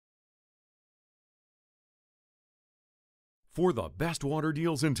For the best water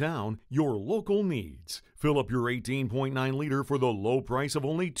deals in town, your local needs. Fill up your 18.9 liter for the low price of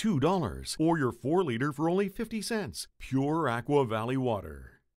only $2 or your 4 liter for only 50 cents. Pure Aqua Valley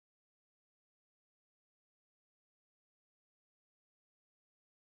water.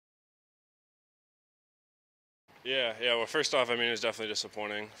 Yeah. Well, first off, I mean, it was definitely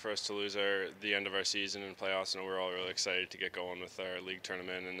disappointing for us to lose the end of our season in playoffs, and we're all really excited to get going with our league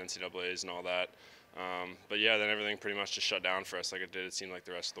tournament and NCAAs and all that. But yeah, then everything pretty much just shut down for us like it did. It seemed like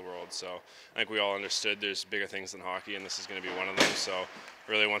the rest of the world. So I think we all understood there's bigger things than hockey, and this is going to be one of them. So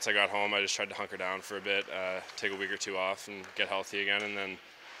really, once I got home, I just tried to hunker down for a bit, take a week or two off, and get healthy again. And then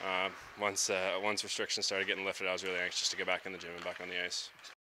once restrictions started getting lifted, I was really anxious to get back in the gym and back on the ice.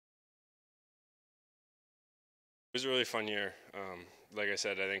 It was a really fun year. Like I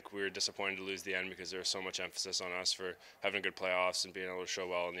said, I think we were disappointed to lose the end because there was so much emphasis on us for having good playoffs and being able to show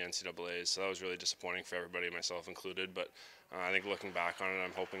well in the NCAAs. So that was really disappointing for everybody, myself included. But I think looking back on it,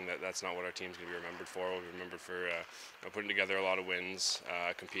 I'm hoping that that's not what our team's going to be remembered for. We'll be remembered for putting together a lot of wins,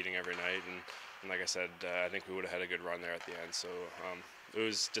 competing every night. And like I said, I think we would have had a good run there at the end. So it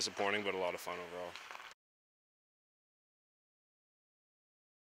was disappointing, but a lot of fun overall.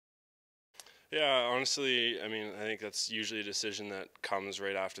 Yeah, honestly, I mean, I think that's usually a decision that comes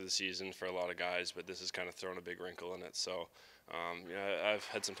right after the season for a lot of guys, but this has kind of thrown a big wrinkle in it. So, yeah, I've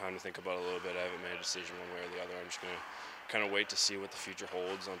had some time to think about it a little bit. I haven't made a decision one way or the other. I'm just going to kind of wait to see what the future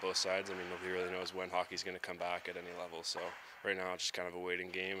holds on both sides. I mean, nobody really knows when hockey's going to come back at any level. So right now, it's just kind of a waiting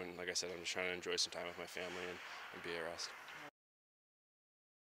game. And like I said, I'm just trying to enjoy some time with my family and be at rest.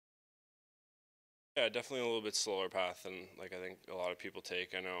 Yeah, definitely a little bit slower path than like I think a lot of people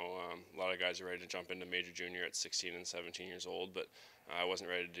take. I know a lot of guys are ready to jump into major junior at 16 and 17 years old, but I wasn't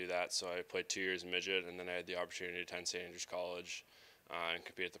ready to do that. So I played 2 years midget, and then I had the opportunity to attend St. Andrews College and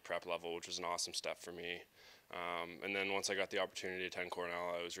compete at the prep level, which was an awesome step for me. And then once I got the opportunity to attend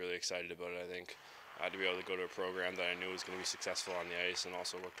Cornell, I was really excited about it. I think to be able to go to a program that I knew was going to be successful on the ice and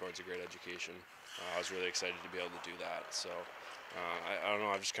also work towards a great education. I was really excited to be able to do that. So I don't know,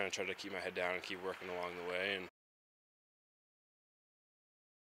 I've just kind of tried to keep my head down and keep working along the way. And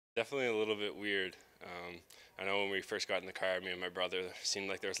definitely a little bit weird. I know when we first got in the car, me and my brother, it seemed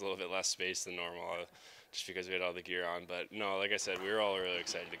like there was a little bit less space than normal just because we had all the gear on. But no, like I said, we were all really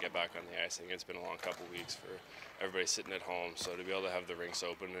excited to get back on the ice. I think it's been a long couple weeks for everybody sitting at home. So to be able to have the rinks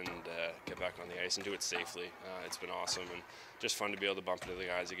open and get back on the ice and do it safely, it's been awesome. And just fun to be able to bump into the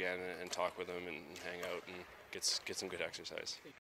guys again and talk with them and hang out and get some good exercise.